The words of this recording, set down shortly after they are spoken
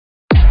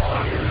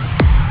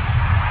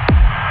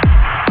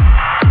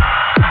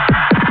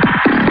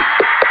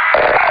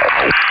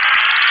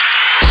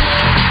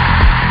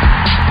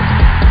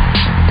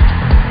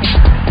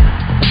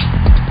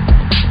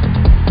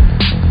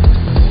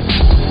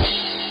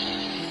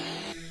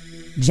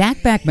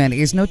Jack Beckman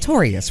is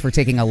notorious for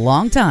taking a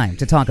long time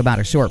to talk about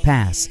a short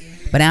pass.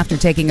 But after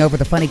taking over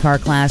the funny car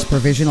class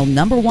provisional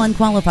 #1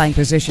 qualifying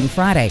position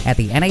Friday at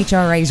the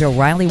NHRA's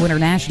O'Reilly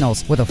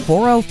Winternationals with a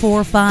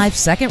 4:04.5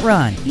 second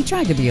run, he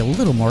tried to be a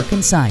little more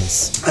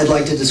concise. I'd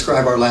like to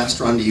describe our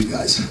last run to you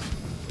guys.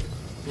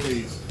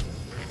 Please.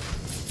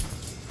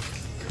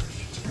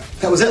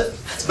 That was it.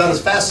 It's about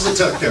as fast as it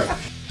took there.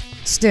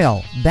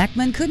 Still,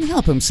 Beckman couldn't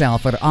help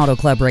himself at Auto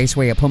Club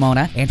Raceway at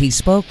Pomona, and he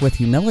spoke with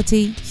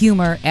humility,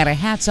 humor, and a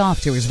hats off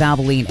to his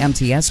Valvoline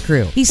M-T-S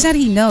crew. He said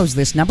he knows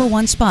this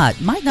 #1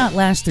 spot might not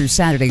last through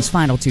Saturday's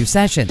final 2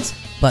 sessions,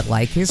 but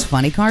like his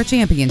funny car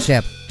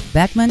championship,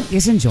 Beckman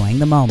is enjoying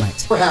the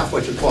moment. We're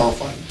halfway through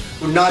qualifying.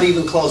 We're not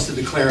even close to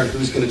declaring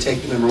who's going to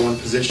take the #1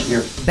 position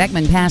here.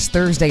 Beckman passed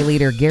Thursday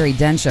leader Gary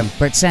Densham,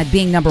 but said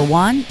being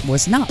 #1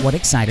 was not what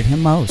excited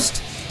him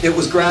most. It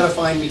was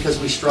gratifying because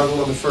we struggled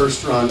on the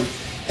first run.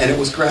 And it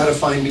was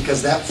gratifying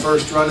because that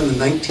first run and the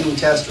 19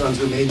 test runs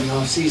we made in the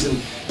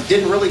off-season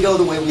didn't really go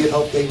the way we had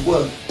hoped they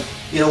would.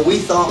 You know, we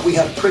thought we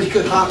had a pretty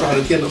good hot rod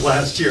at the end of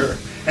last year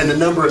and the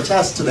number of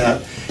tests to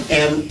that,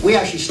 and we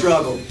actually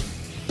struggled.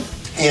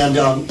 And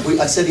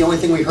I said the only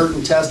thing we hurt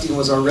in testing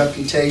was our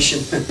reputation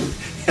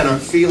and our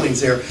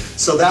feelings there.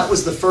 So that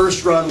was the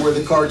first run where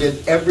the car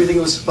did everything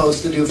it was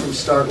supposed to do from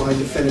start line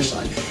to finish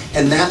line.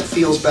 And that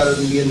feels better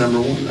than being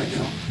 #1 right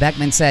now.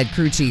 Beckman said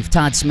crew chief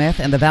Todd Smith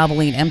and the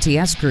Valvoline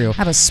M-T-S crew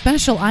have a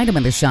special item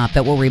in the shop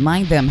that will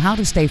remind them how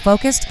to stay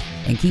focused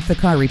and keep the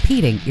car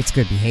repeating its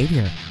good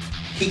behavior.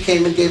 He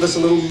came and gave us a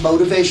little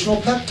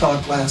motivational pep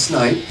talk last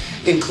night,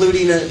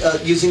 including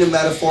using a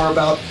metaphor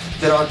about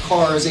that our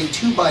car is a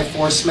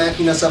 2x4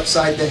 smacking us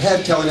upside the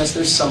head, telling us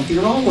there's something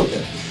wrong with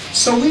it.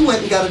 So we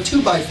went and got a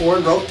 2x4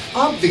 and wrote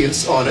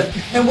obvious on it,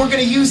 and we're going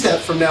to use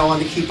that from now on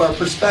to keep our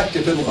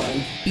perspective in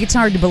line. It's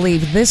hard to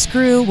believe this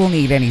crew will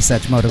need any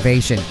such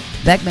motivation.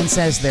 Beckman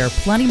says they're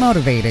plenty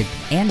motivated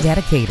and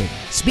dedicated.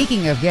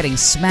 Speaking of getting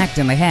smacked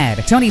in the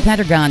head, Tony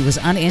Pendergon was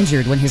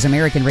uninjured when his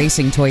American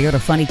Racing Toyota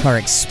funny car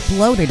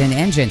exploded an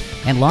engine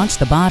and launched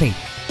the body.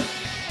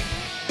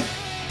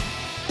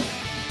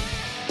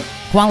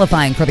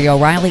 Qualifying for the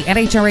O'Reilly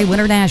NHRA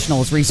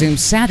Winternationals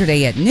resumes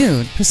Saturday at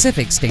noon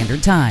Pacific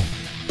Standard Time.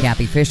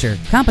 Kathy Fisher,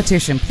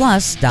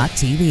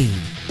 CompetitionPlus.tv.